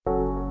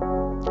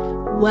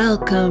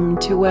Welcome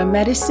to Where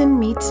Medicine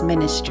Meets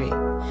Ministry.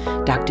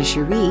 Dr.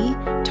 Cherie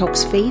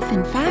Talks Faith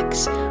and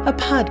Facts, a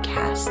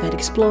podcast that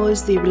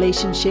explores the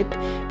relationship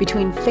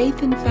between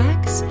faith and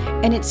facts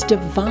and its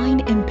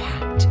divine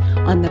impact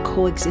on the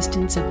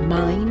coexistence of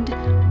mind,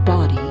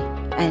 body,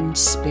 and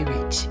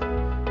spirit.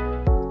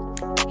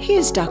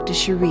 Here's Dr.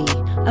 Cherie,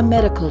 a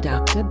medical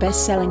doctor,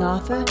 best-selling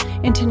author,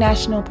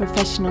 international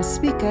professional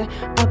speaker,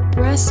 a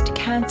breast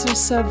cancer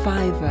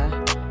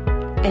survivor,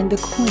 and the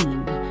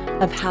queen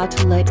of how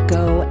to let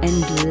go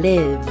and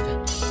live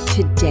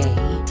today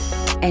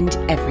and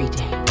every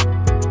day.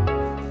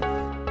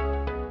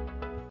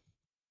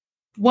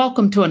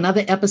 Welcome to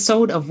another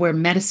episode of Where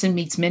Medicine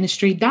Meets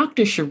Ministry.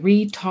 Dr.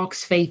 Cherie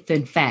Talks Faith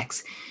and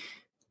Facts.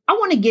 I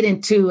want to get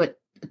into a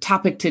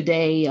topic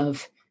today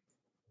of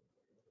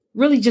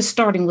really just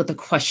starting with a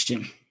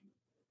question.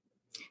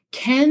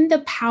 Can the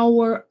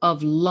power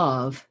of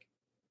love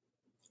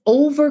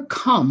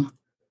overcome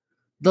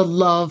the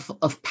love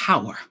of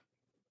power?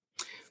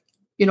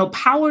 You know,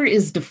 power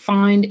is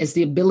defined as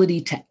the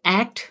ability to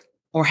act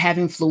or have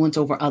influence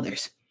over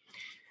others.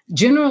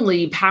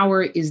 Generally,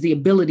 power is the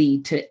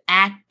ability to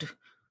act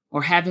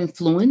or have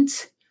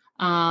influence,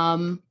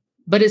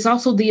 but it's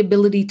also the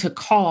ability to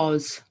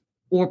cause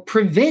or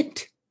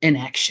prevent an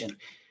action,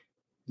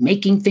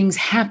 making things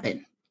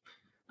happen.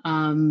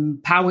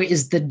 Power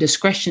is the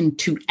discretion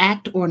to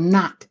act or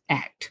not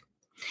act.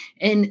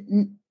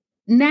 And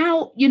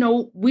now, you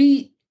know,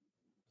 we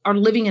are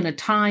living in a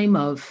time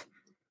of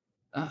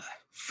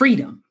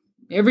freedom.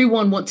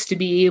 Everyone wants to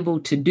be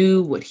able to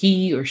do what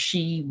he or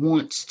she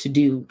wants to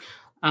do.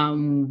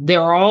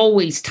 There are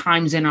always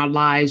times in our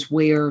lives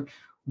where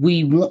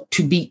we want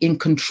to be in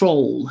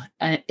control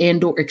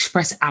and or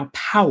express our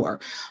power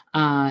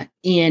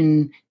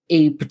in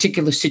a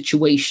particular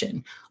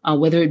situation,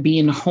 whether it be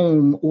in the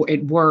home or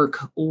at work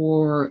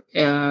or,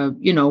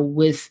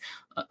 with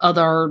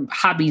other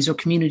hobbies or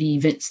community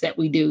events that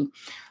we do.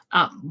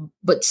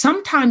 But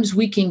sometimes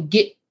we can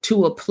get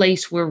to a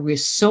place where we're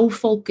so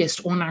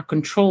focused on our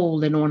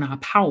control and on our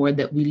power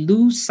that we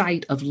lose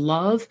sight of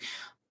love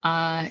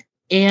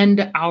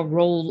and our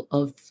role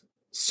of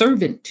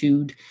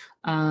servitude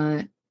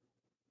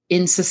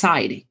in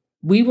society.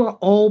 We were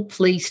all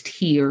placed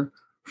here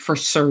for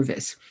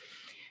service.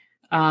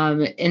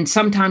 And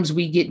sometimes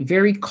we get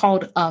very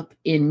caught up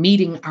in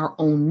meeting our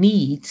own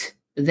needs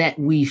that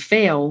we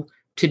fail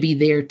to be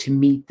there to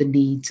meet the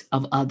needs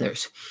of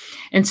others.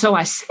 And so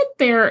I sit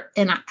there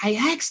and I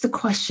ask the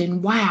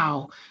question,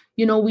 wow,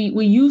 you know,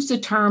 we use the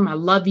term, I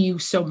love you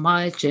so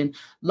much and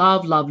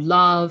love, love,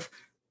 love.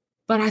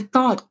 But I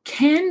thought,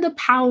 can the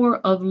power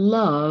of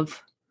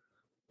love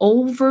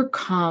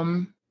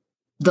overcome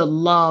the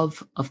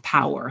love of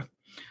power?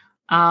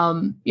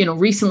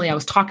 Recently I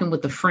was talking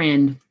with a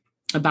friend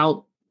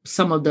about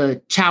some of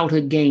the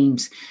childhood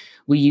games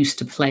we used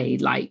to play,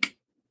 like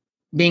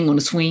being on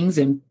the swings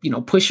and,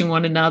 pushing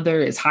one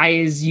another as high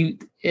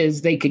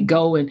as they could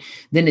go, and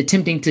then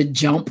attempting to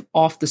jump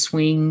off the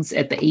swings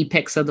at the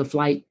apex of the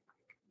flight.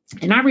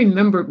 And I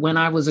remembered when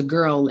I was a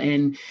girl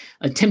and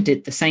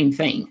attempted the same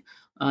thing,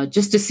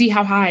 just to see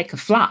how high I could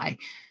fly.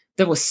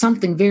 There was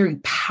something very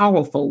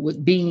powerful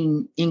with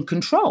being in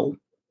control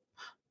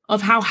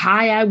of how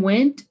high I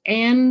went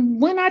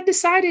and when I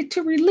decided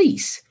to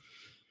release.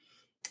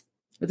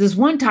 But this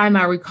one time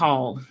I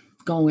recall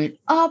going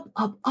up,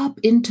 up, up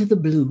into the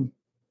blue.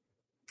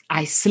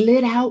 I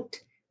slid out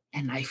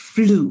and I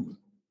flew.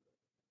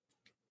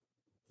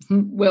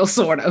 Well,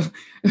 sort of,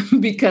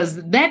 because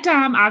that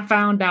time I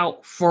found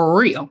out for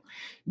real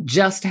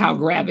just how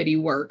gravity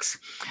works.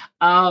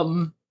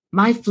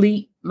 My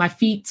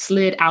feet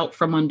slid out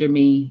from under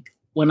me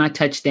when I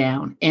touched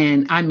down.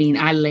 And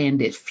I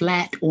landed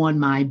flat on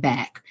my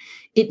back.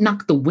 It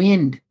knocked the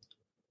wind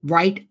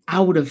right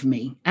out of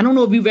me. I don't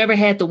know if you've ever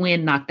had the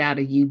wind knocked out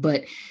of you,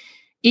 but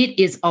it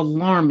is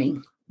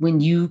alarming when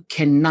you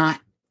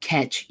cannot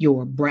catch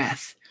your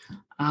breath.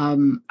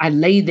 I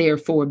lay there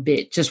for a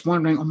bit, just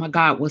wondering, oh my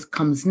God, what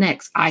comes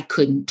next? I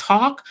couldn't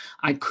talk.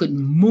 I couldn't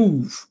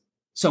move.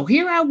 So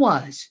here I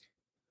was,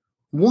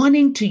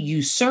 wanting to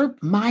usurp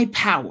my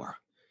power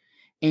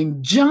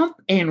and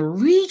jump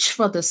and reach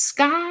for the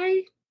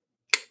sky.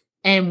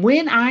 And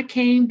when I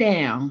came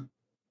down,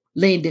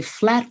 landed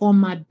flat on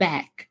my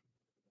back,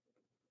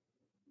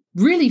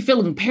 really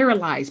feeling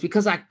paralyzed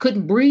because I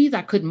couldn't breathe.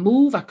 I couldn't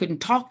move. I couldn't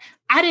talk.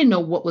 I didn't know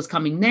what was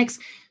coming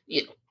next.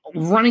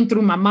 Running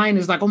through my mind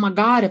is like, oh my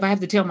God, if I have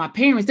to tell my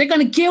parents, they're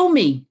going to kill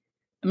me.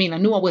 I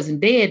knew I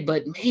wasn't dead,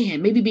 but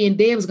man, maybe being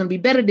dead was going to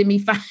be better than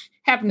me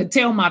having to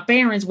tell my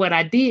parents what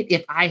I did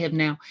if I have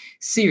now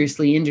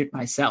seriously injured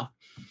myself.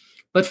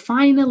 But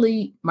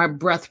finally, my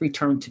breath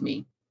returned to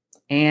me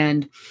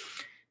and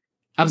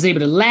I was able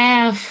to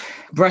laugh,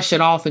 brush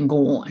it off, and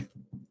go on.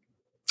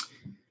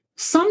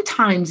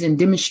 Sometimes in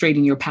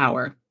demonstrating your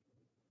power,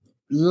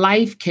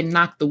 life can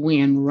knock the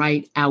wind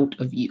right out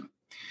of you.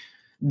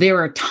 There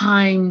are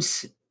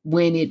times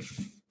when it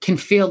can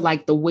feel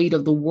like the weight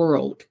of the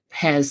world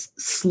has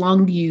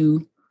slung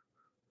you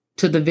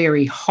to the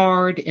very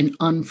hard and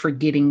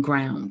unforgetting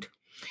ground.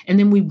 And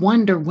then we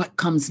wonder what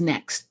comes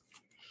next.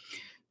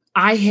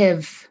 I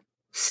have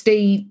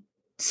stayed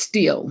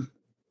still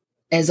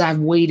as I've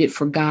waited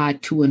for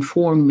God to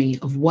inform me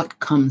of what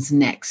comes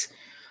next.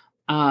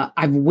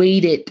 I've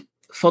waited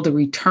for the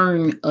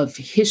return of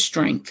his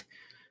strength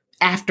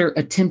after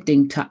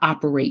attempting to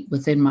operate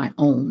within my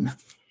own.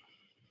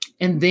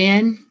 And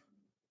then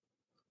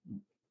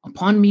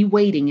upon me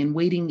waiting and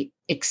waiting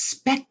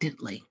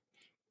expectantly,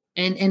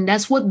 and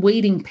that's what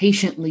waiting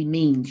patiently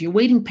means. You're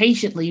waiting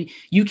patiently.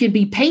 You can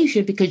be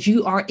patient because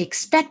you are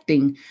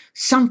expecting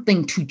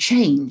something to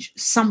change,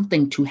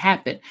 something to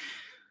happen.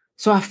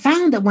 So I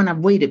found that when I've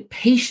waited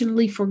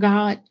patiently for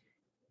God,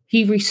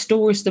 he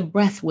restores the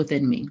breath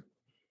within me.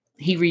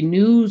 He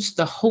renews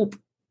the hope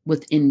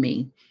within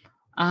me.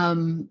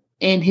 And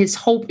his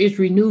hope is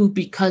renewed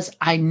because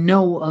I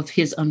know of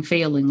his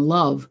unfailing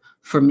love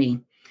for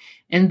me.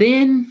 And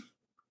then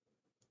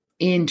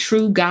in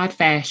true God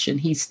fashion,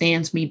 he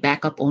stands me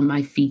back up on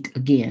my feet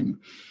again.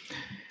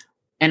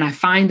 And I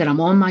find that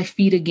I'm on my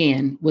feet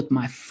again with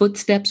my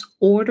footsteps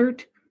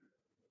ordered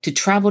to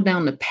travel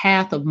down the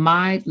path of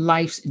my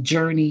life's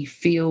journey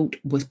filled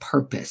with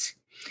purpose.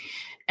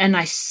 And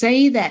I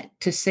say that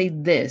to say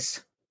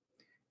this.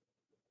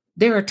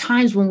 There are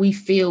times when we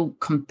feel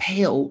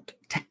compelled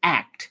to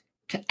act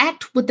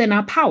within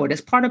our power.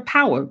 That's part of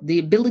power, the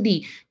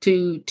ability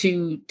to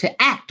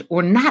act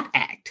or not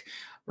act,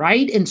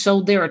 right? And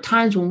so there are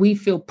times when we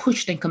feel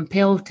pushed and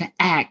compelled to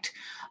act,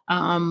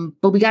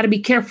 but we got to be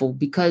careful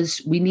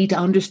because we need to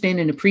understand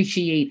and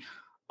appreciate,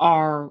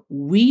 are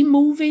we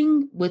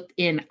moving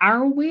within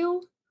our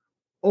will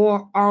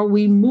or are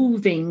we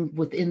moving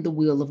within the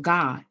will of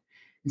God?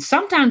 And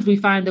sometimes we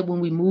find that when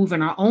we move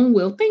in our own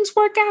will, things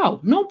work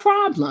out, no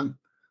problem.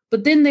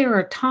 But then there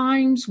are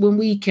times when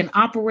we can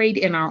operate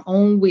in our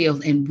own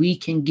will and we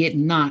can get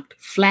knocked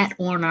flat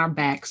on our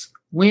backs,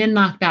 wind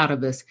knocked out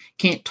of us,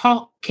 can't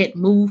talk, can't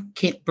move,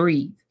 can't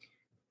breathe.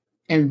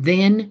 And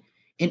then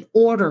in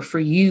order for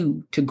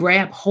you to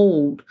grab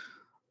hold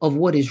of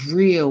what is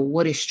real,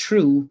 what is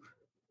true,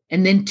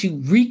 and then to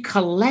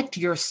recollect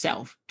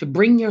yourself, to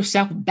bring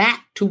yourself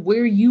back to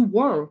where you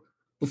were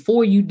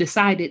before you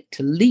decided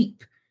to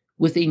leap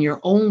within your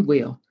own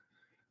will,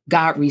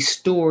 God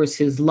restores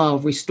his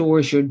love,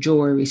 restores your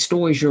joy,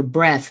 restores your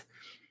breath,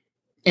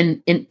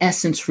 and in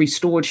essence,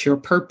 restores your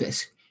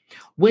purpose.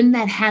 When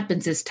that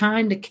happens, it's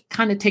time to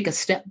kind of take a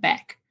step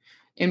back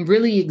and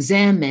really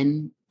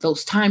examine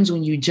those times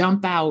when you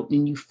jump out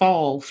and you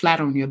fall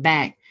flat on your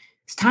back.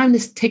 It's time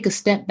to take a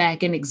step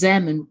back and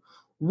examine,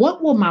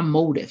 what were my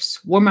motives?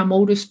 Were my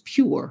motives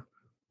pure?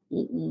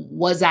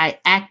 Was I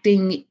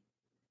acting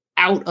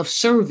out of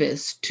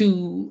service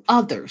to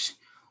others?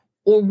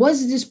 Or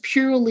was this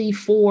purely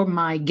for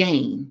my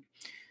gain?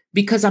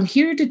 Because I'm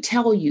here to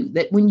tell you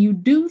that when you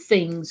do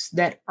things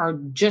that are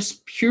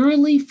just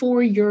purely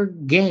for your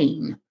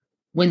gain,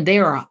 when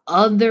there are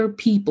other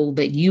people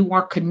that you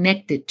are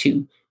connected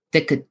to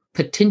that could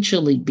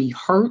potentially be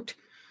hurt,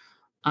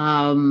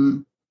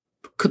 could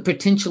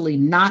potentially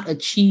not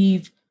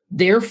achieve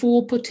their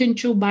full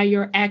potential by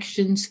your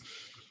actions,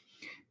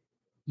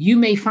 you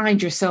may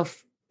find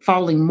yourself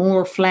falling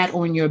more flat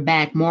on your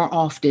back more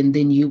often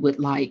than you would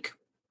like.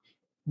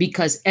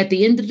 Because at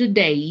the end of the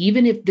day,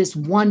 even if this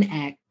one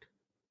act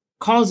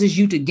causes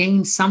you to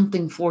gain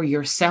something for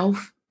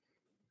yourself,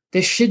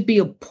 there should be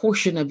a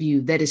portion of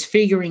you that is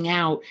figuring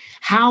out,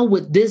 how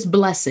with this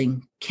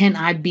blessing can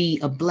I be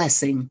a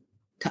blessing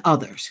to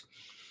others?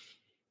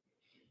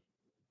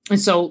 And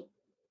so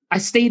I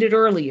stated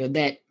earlier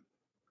that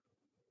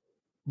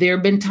there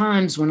have been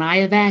times when I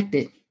have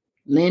acted,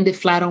 landed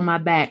flat on my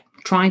back,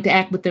 trying to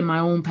act within my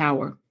own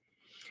power.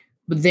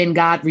 But then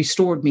God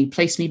restored me,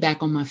 placed me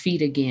back on my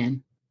feet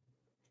again,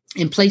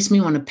 and placed me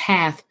on a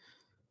path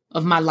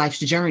of my life's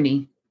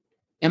journey.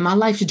 And my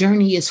life's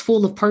journey is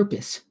full of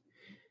purpose.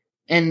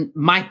 And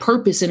my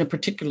purpose in a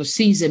particular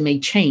season may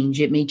change.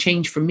 It may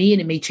change for me,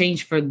 and it may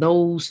change for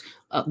those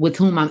with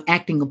whom I'm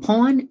acting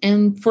upon,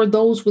 and for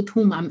those with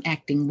whom I'm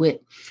acting with.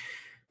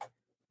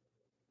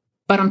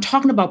 But I'm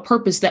talking about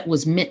purpose that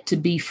was meant to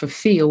be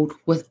fulfilled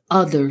with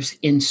others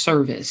in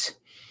service,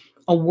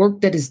 a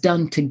work that is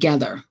done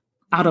together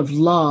out of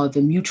love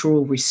and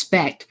mutual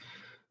respect.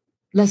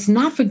 Let's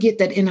not forget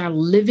that in our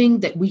living,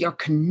 that we are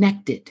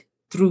connected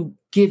through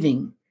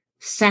giving,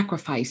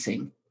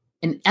 sacrificing,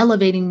 and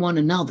elevating one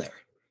another.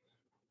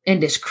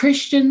 And as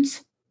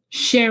Christians,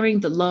 sharing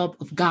the love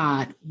of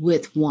God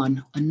with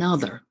one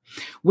another.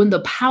 When the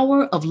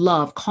power of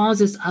love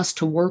causes us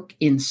to work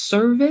in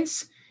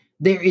service,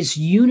 there is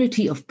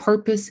unity of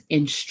purpose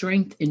and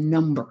strength in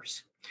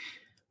numbers.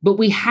 But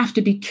we have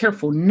to be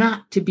careful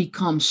not to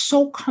become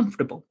so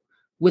comfortable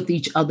with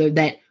each other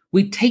that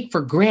we take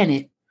for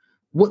granted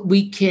what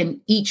we can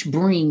each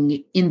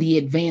bring in the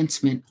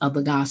advancement of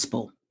the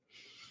gospel.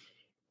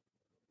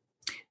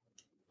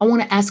 I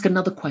want to ask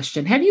another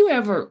question. Have you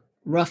ever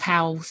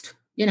roughhoused?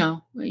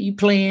 You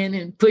playing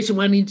and pushing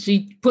one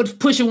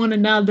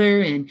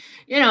another, and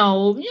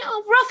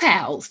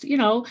roughhoused.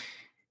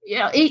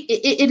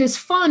 It is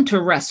fun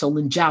to wrestle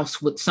and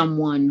joust with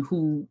someone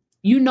who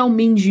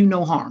means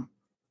no harm.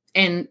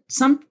 And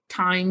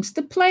sometimes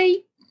the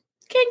play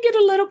can get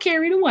a little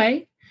carried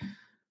away.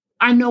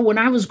 I know when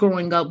I was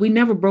growing up, we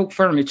never broke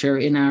furniture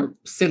in our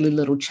silly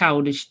little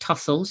childish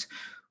tussles,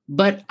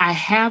 but I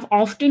have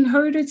often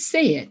heard it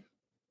said,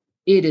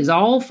 it is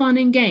all fun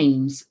and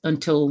games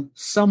until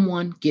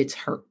someone gets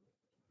hurt.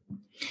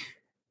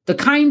 The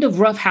kind of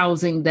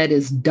roughhousing that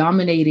is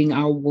dominating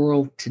our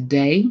world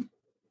today,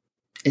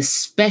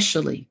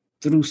 especially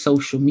through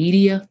social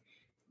media,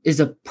 is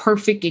a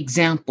perfect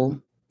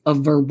example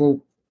of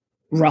verbal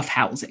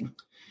roughhousing.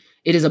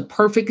 It is a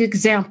perfect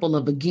example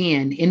of,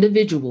 again,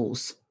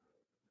 individuals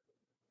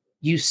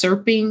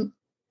usurping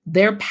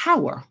their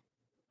power,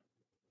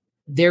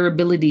 their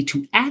ability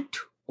to act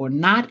or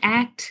not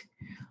act,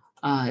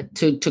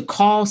 to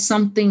cause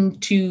something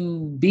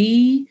to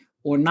be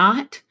or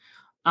not,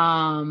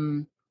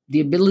 the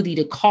ability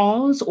to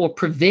cause or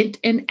prevent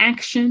an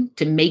action,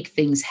 to make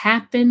things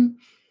happen.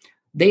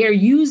 They are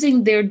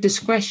using their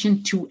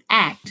discretion to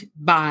act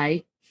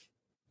by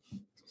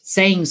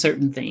saying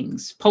certain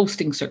things,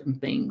 posting certain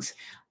things,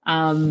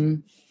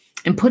 and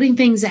putting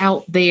things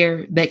out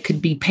there that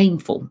could be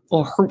painful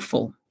or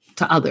hurtful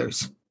to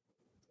others.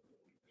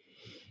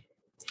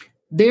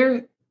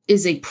 There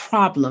is a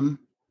problem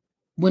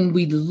when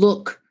we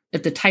look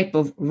at the type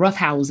of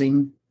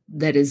roughhousing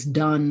that is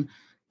done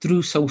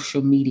through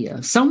social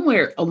media.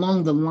 Somewhere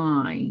along the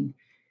line,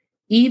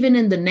 even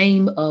in the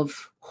name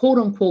of quote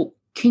unquote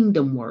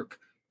kingdom work,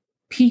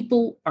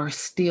 people are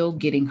still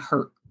getting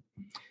hurt.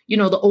 You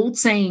know, the old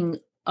saying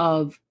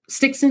of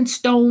sticks and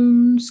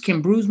stones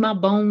can bruise my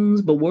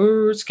bones, but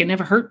words can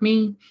never hurt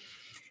me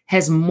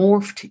has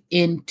morphed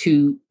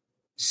into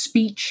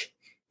speech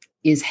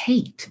is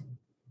hate.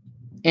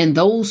 And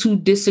those who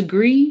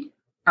disagree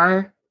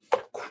are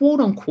quote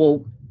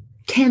unquote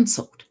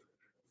canceled.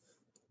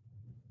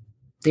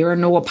 There are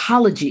no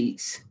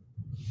apologies.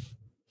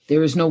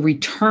 There is no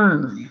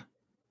return.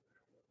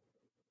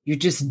 You're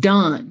just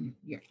done.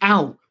 You're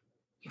out.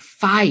 You're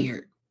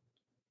fired.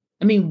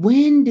 I mean,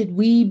 when did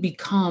we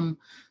become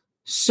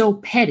so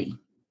petty,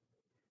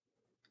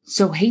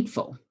 so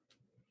hateful?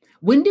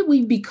 When did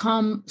we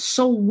become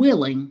so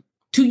willing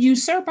to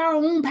usurp our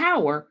own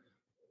power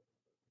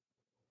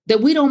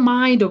that we don't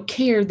mind or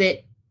care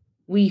that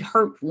we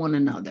hurt one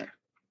another?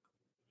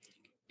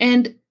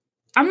 And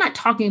I'm not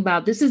talking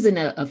about, this isn't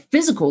a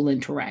physical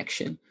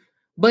interaction,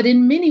 but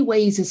in many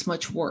ways it's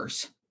much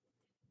worse.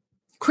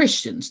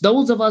 Christians,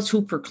 those of us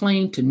who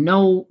proclaim to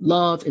know,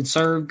 love, and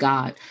serve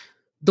God,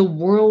 the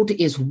world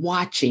is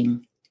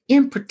watching,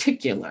 in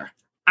particular,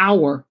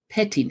 our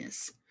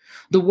pettiness.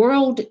 The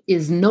world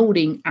is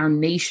noting our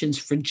nation's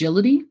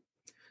fragility,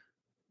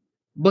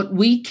 but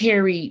we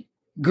carry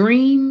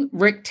green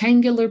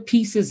rectangular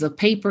pieces of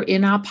paper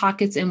in our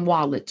pockets and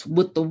wallets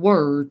with the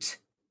words,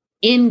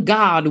 "In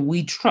God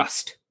we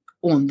trust,"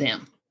 on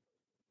them.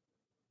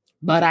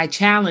 But I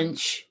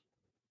challenge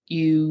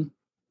you,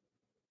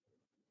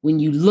 when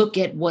you look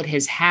at what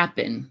has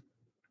happened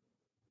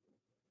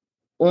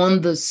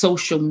on the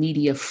social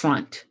media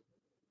front,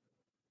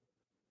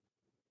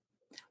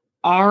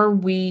 are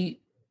we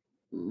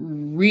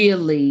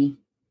really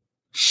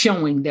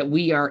showing that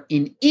we are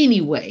in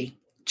any way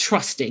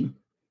trusting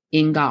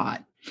in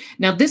God?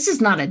 Now, this is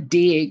not a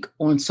dig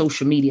on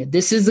social media.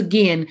 This is,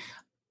 again,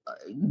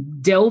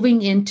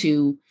 delving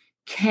into,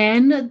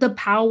 can the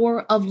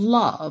power of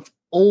love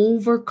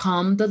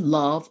overcome the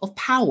love of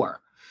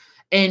power?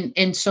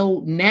 And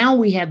so now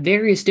we have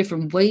various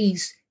different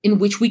ways in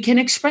which we can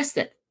express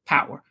that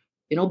power.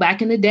 You know,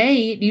 back in the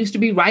day, it used to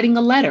be writing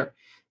a letter.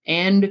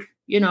 And,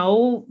 you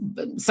know,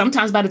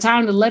 sometimes by the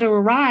time the letter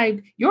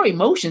arrived, your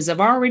emotions have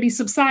already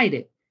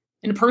subsided.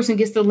 And the person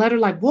gets the letter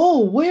like, whoa,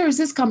 where is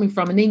this coming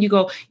from? And then you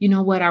go, you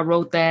know what? I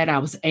wrote that. I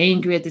was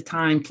angry at the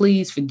time.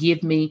 Please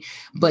forgive me.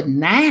 But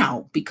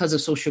now, because of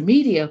social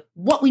media,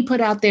 what we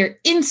put out there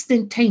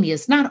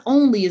instantaneous, not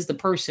only is the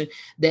person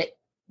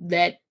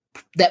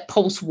that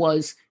post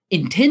was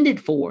intended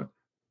for,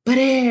 but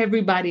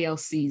everybody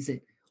else sees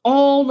it.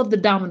 All of the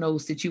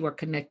dominoes that you are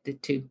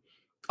connected to.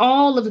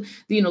 All of,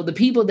 the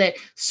people that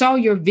saw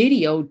your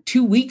video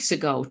 2 weeks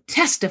ago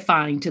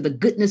testifying to the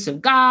goodness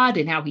of God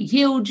and how he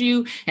healed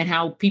you and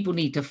how people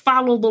need to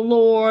follow the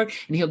Lord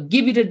and he'll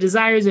give you the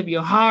desires of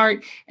your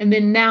heart. And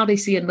then now they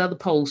see another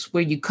post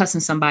where you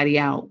cussing somebody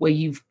out, where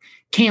you've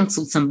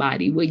canceled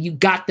somebody, where you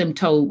got them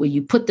told, where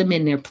you put them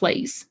in their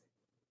place.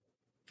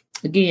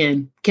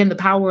 Again, can the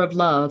power of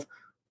love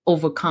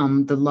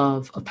overcome the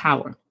love of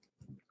power?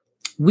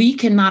 We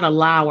cannot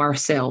allow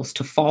ourselves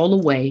to fall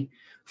away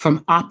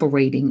from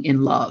operating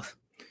in love.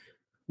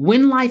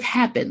 When life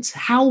happens,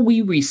 how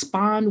we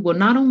respond will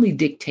not only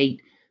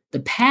dictate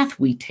the path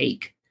we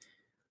take,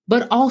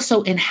 but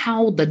also in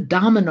how the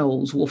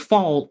dominoes will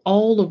fall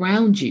all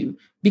around you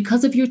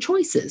because of your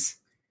choices.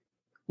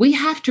 We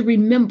have to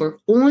remember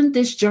on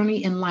this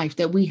journey in life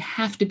that we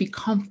have to be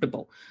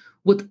comfortable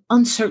with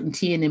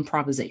uncertainty and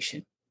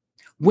improvisation.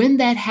 When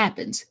that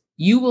happens,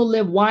 you will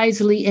live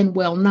wisely and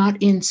well,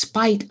 not in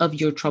spite of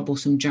your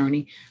troublesome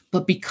journey,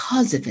 but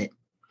because of it.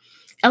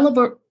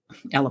 Oliver,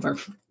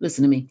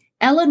 listen to me.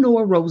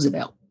 Eleanor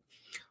Roosevelt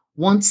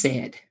once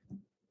said,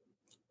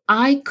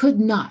 "I could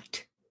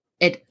not,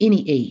 at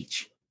any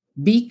age,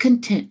 be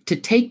content to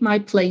take my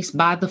place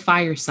by the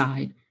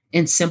fireside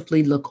and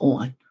simply look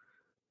on.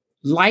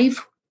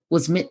 Life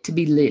was meant to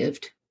be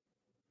lived.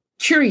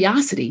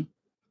 Curiosity,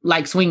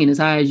 like swinging as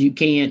high as you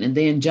can and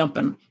then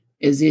jumping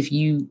as if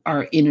you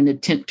are in an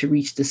attempt to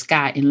reach the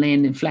sky and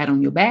landing flat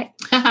on your back,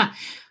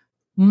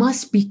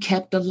 must be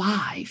kept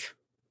alive.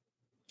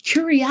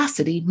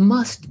 Curiosity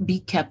must be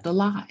kept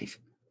alive.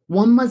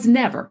 One must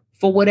never,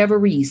 for whatever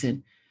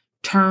reason,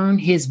 turn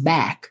his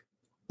back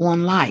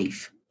on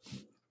life."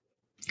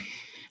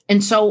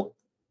 And so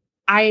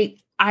I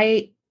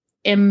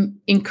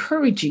am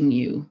encouraging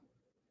you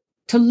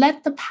to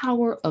let the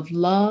power of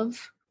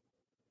love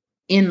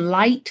in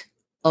light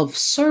of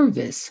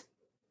service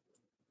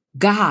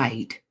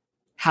guide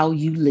how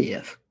you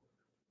live.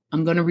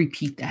 I'm going to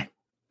repeat that.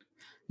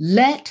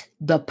 Let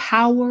the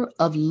power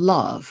of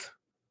love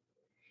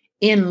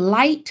in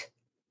light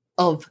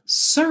of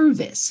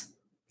service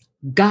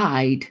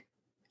guide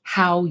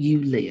how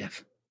you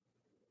live.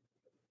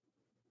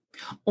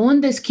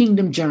 On this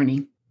kingdom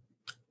journey,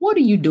 what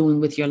are you doing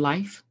with your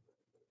life?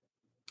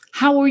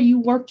 How are you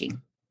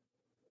working?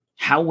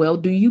 How well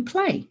do you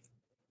play?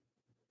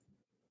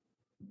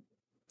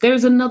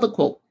 There's another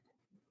quote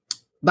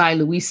by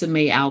Louisa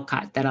May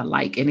Alcott that I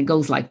like, and it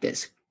goes like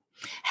this: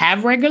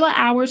 "Have regular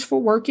hours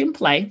for work and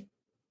play.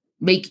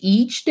 Make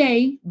each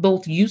day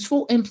both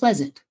useful and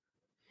pleasant,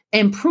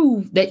 and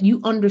prove that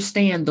you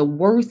understand the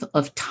worth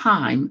of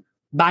time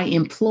by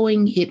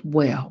employing it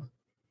well.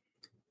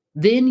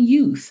 Then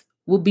youth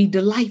will be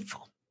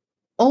delightful.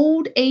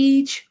 Old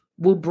age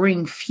will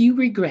bring few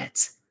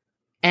regrets,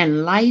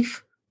 and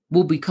life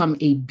will become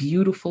a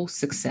beautiful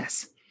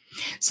success."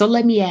 So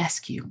let me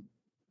ask you,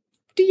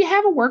 do you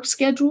have a work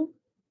schedule?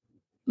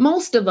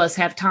 Most of us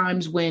have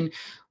times when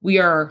we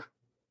are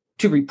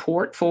to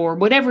report for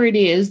whatever it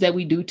is that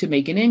we do to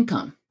make an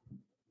income.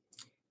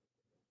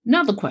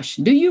 Another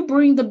question: do you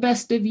bring the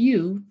best of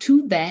you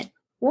to that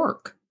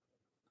work?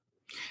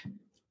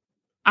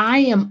 I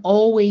am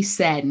always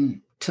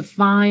saddened to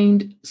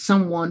find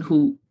someone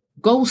who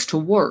goes to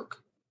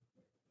work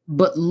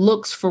but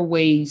looks for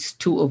ways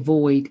to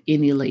avoid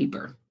any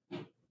labor.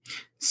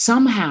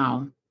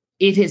 Somehow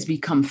it has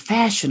become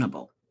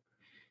fashionable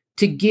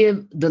to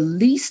give the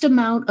least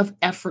amount of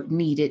effort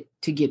needed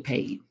to get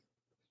paid.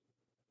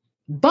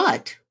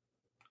 But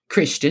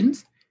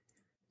Christians,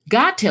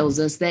 God tells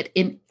us that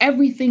in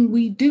everything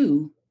we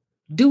do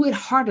it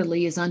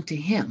heartily as unto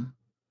him,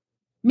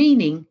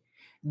 meaning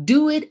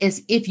do it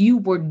as if you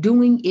were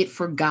doing it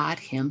for God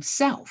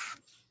himself.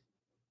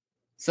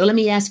 So let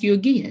me ask you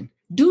again,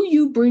 do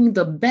you bring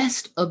the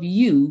best of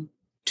you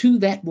to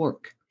that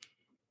work?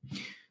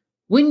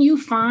 When you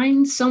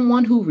find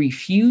someone who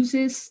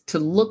refuses to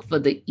look for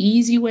the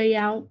easy way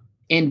out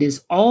and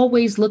is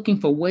always looking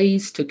for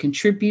ways to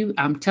contribute,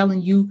 I'm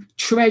telling you,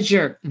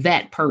 treasure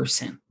that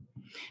person,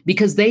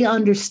 because they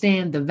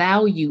understand the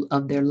value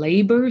of their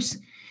labors.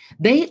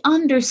 They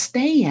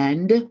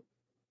understand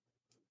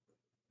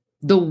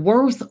the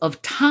worth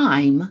of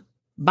time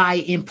by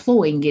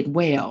employing it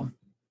well.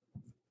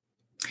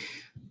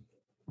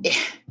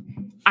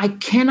 I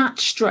cannot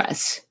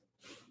stress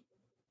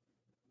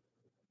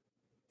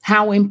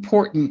how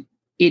important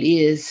it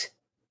is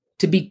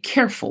to be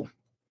careful,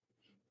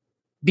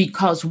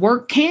 because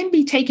work can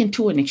be taken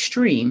to an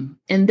extreme,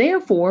 and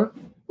therefore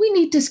we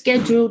need to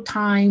schedule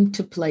time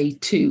to play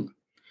too.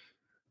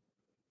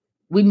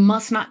 We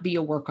must not be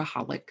a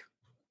workaholic,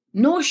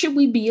 nor should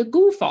we be a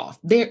goof off.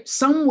 There,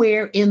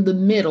 somewhere in the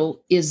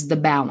middle is the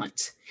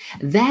balance.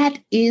 That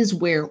is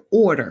where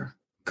order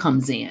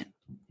comes in.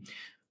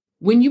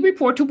 When you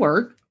report to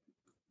work,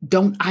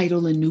 don't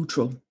idle in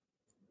neutral.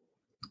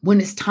 When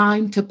it's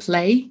time to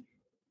play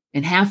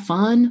and have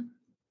fun,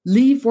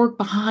 leave work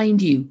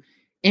behind you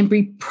and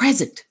be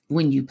present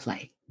when you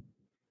play.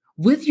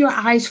 With your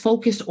eyes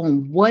focused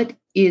on what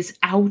is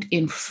out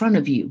in front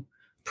of you,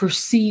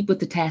 proceed with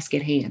the task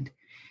at hand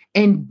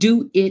and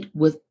do it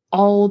with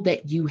all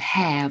that you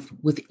have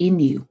within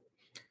you.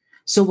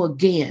 So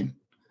again,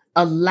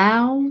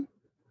 allow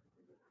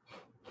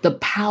the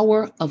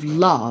power of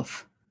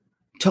love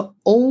to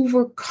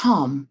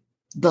overcome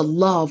the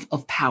love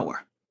of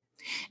power.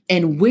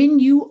 And when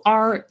you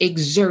are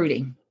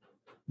exerting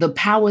the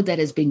power that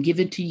has been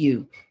given to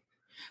you,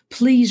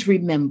 please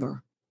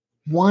remember,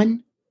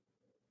 one,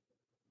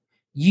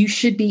 you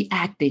should be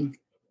acting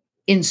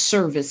in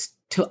service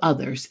to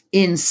others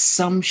in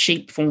some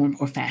shape, form,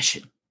 or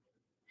fashion.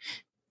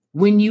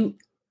 When you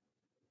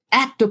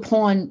act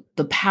upon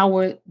the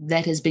power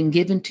that has been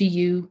given to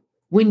you,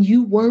 when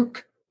you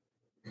work,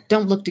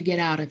 don't look to get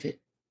out of it.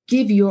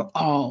 Give your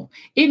all.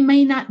 It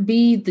may not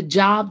be the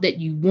job that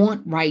you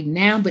want right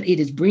now, but it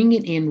is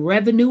bringing in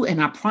revenue.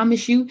 And I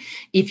promise you,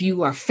 if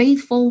you are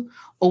faithful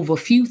over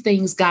few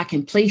things, God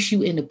can place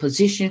you in a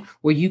position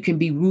where you can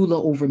be ruler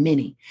over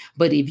many.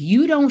 But if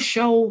you don't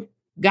show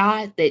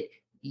God that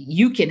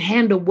you can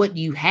handle what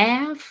you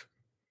have,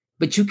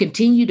 but you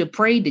continue to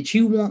pray that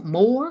you want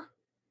more,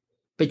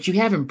 but you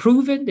haven't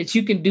proven that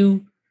you can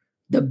do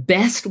the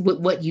best with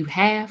what you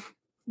have,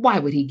 why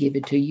would he give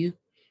it to you?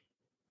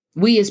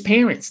 We as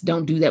parents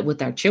don't do that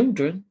with our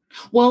children.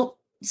 Well,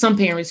 some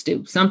parents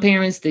do. Some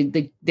parents,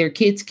 their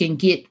kids can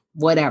get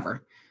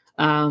whatever.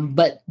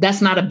 But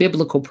that's not a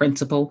biblical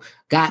principle.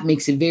 God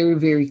makes it very,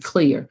 very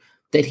clear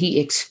that he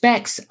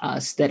expects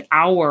us, that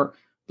how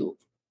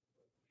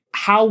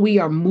we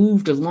are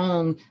moved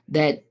along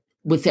that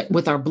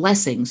with our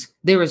blessings,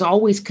 there is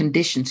always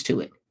conditions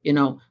to it.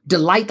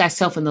 Delight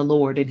thyself in the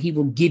Lord and he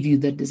will give you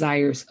the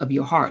desires of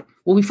your heart.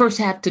 Well, we first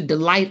have to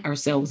delight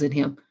ourselves in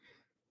him.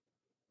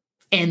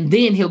 And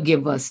then he'll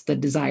give us the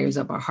desires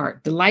of our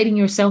heart. Delighting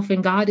yourself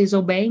in God is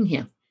obeying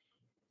him.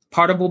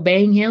 Part of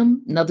obeying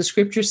him, another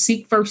scripture,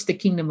 seek first the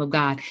kingdom of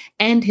God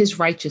and his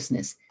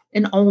righteousness,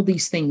 and all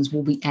these things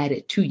will be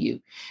added to you.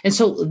 And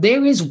so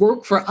there is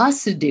work for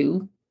us to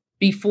do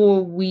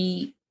before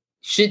we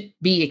should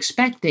be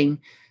expecting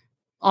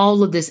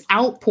all of this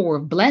outpour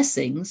of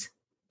blessings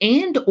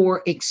and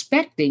or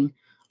expecting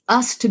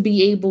us to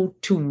be able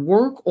to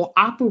work or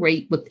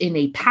operate within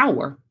a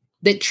power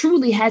that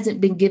truly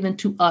hasn't been given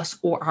to us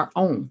or our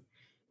own.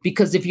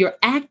 Because if you're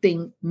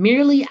acting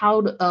merely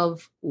out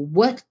of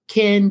what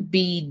can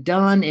be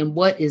done and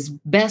what is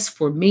best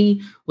for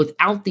me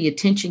without the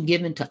attention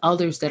given to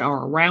others that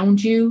are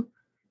around you,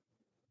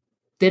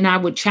 then I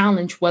would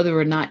challenge whether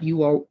or not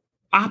you are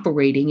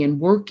operating and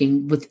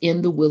working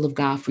within the will of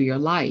God for your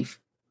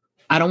life.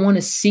 I don't want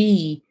to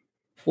see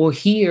or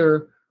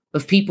hear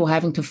of people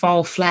having to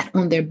fall flat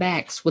on their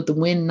backs with the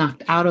wind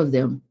knocked out of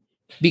them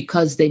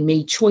because they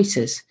made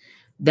choices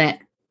that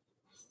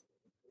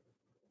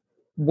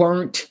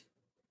weren't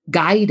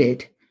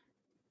guided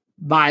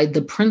by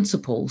the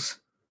principles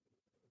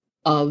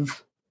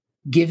of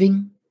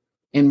giving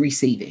and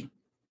receiving.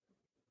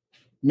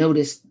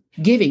 Notice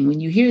giving, when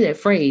you hear that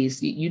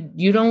phrase,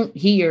 you don't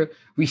hear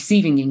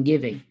receiving and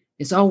giving.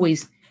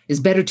 It's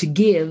better to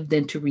give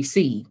than to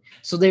receive.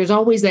 So there's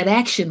always that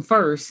action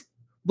first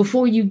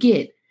before you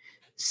get.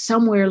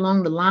 Somewhere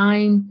along the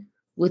line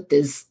with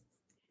this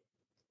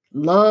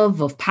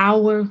love of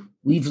power,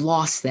 we've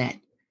lost that.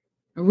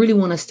 I really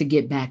want us to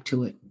get back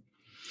to it.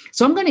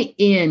 So I'm going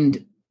to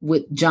end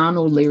with John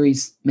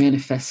O'Leary's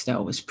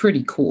manifesto. It's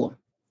pretty cool.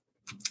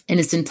 And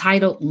it's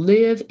entitled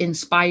Live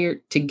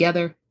Inspired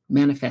Together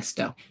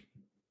Manifesto.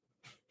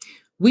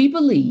 We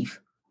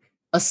believe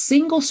a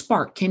single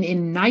spark can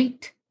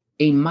ignite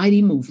a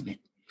mighty movement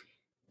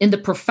in the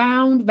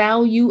profound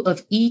value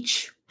of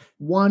each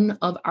one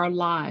of our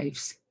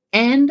lives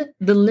and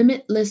the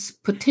limitless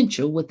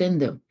potential within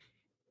them.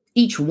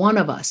 Each one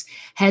of us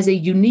has a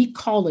unique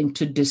calling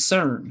to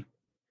discern,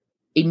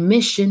 a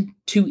mission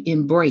to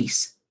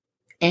embrace,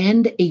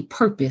 and a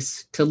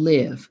purpose to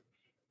live.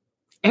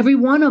 Every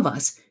one of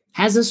us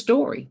has a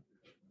story.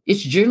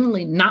 It's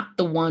generally not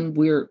the one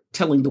we're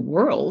telling the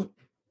world,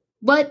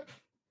 but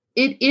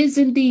it is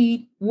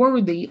indeed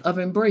worthy of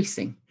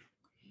embracing.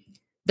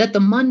 That the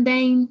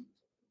mundane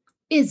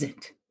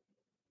isn't.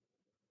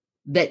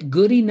 That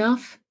good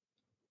enough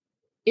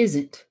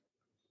isn't.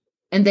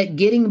 And that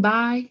getting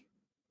by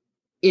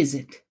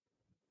isn't.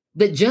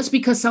 That just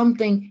because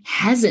something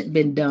hasn't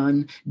been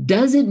done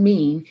doesn't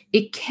mean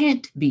it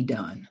can't be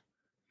done.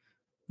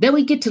 That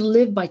we get to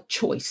live by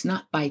choice,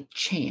 not by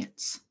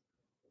chance.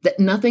 That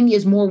nothing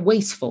is more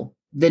wasteful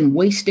than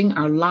wasting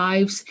our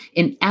lives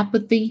in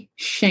apathy,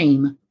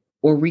 shame,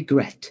 or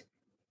regret.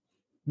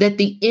 That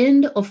the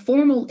end of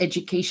formal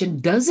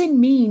education doesn't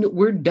mean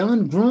we're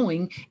done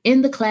growing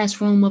in the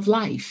classroom of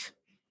life.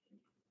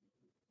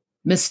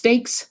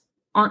 Mistakes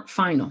aren't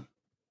final.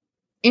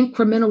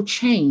 Incremental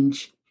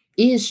change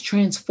is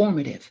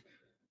transformative,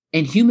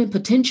 and human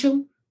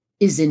potential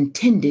is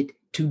intended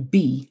to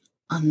be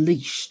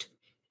unleashed.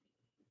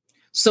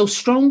 So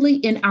strongly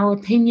in our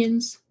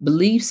opinions,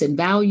 beliefs, and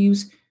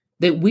values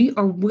that we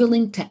are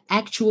willing to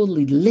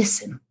actually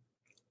listen,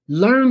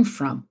 learn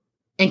from,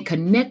 and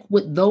connect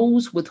with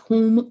those with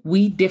whom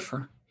we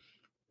differ.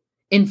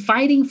 In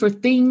fighting for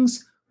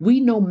things we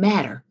know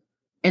matter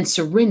and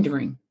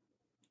surrendering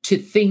to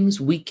things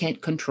we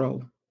can't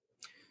control.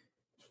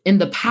 In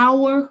the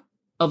power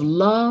of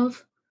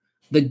love,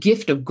 the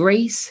gift of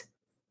grace,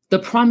 the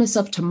promise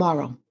of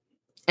tomorrow,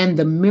 and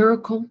the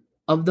miracle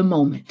of the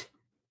moment.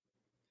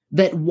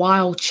 That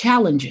while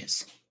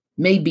challenges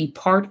may be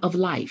part of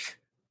life,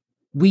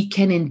 we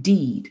can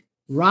indeed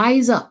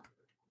rise up,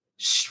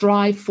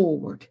 strive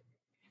forward,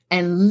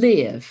 and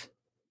live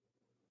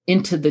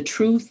into the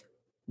truth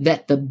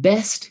that the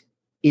best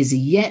is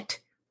yet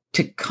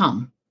to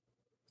come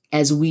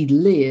as we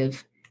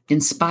live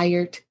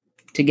inspired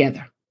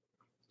together.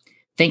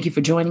 Thank you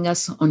for joining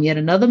us on yet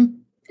another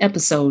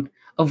episode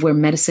of Where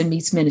Medicine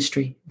Meets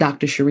Ministry.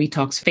 Dr. Cherie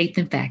talks faith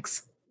and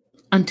facts.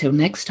 Until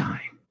next time.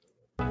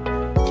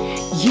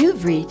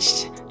 You've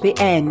reached the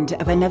end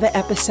of another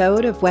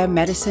episode of Where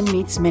Medicine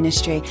Meets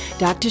Ministry.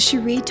 Dr.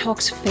 Cherie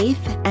talks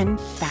faith and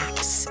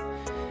facts.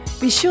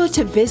 Be sure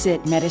to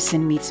visit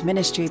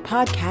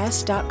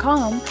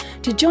medicinemeetsministrypodcast.com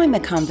to join the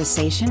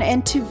conversation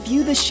and to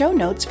view the show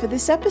notes for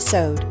this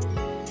episode.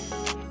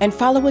 And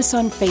follow us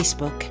on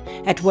Facebook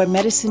at Where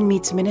Medicine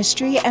Meets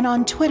Ministry and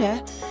on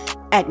Twitter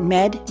at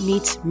Med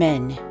Meets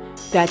Men.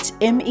 That's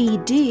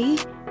MED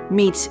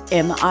meets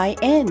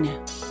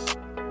MIN.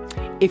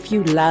 If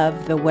you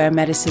love the Where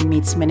Medicine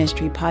Meets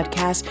Ministry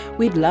podcast,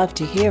 we'd love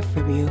to hear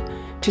from you.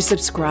 To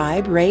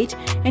subscribe, rate,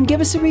 and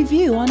give us a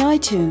review on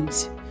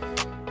iTunes.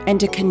 And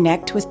to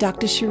connect with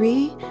Dr.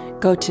 Cherie,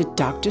 go to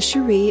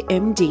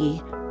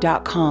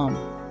drcherimd.com.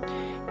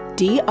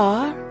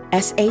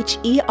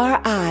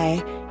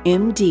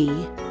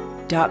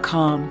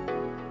 DrSherimd.com.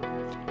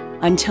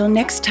 Until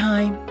next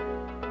time.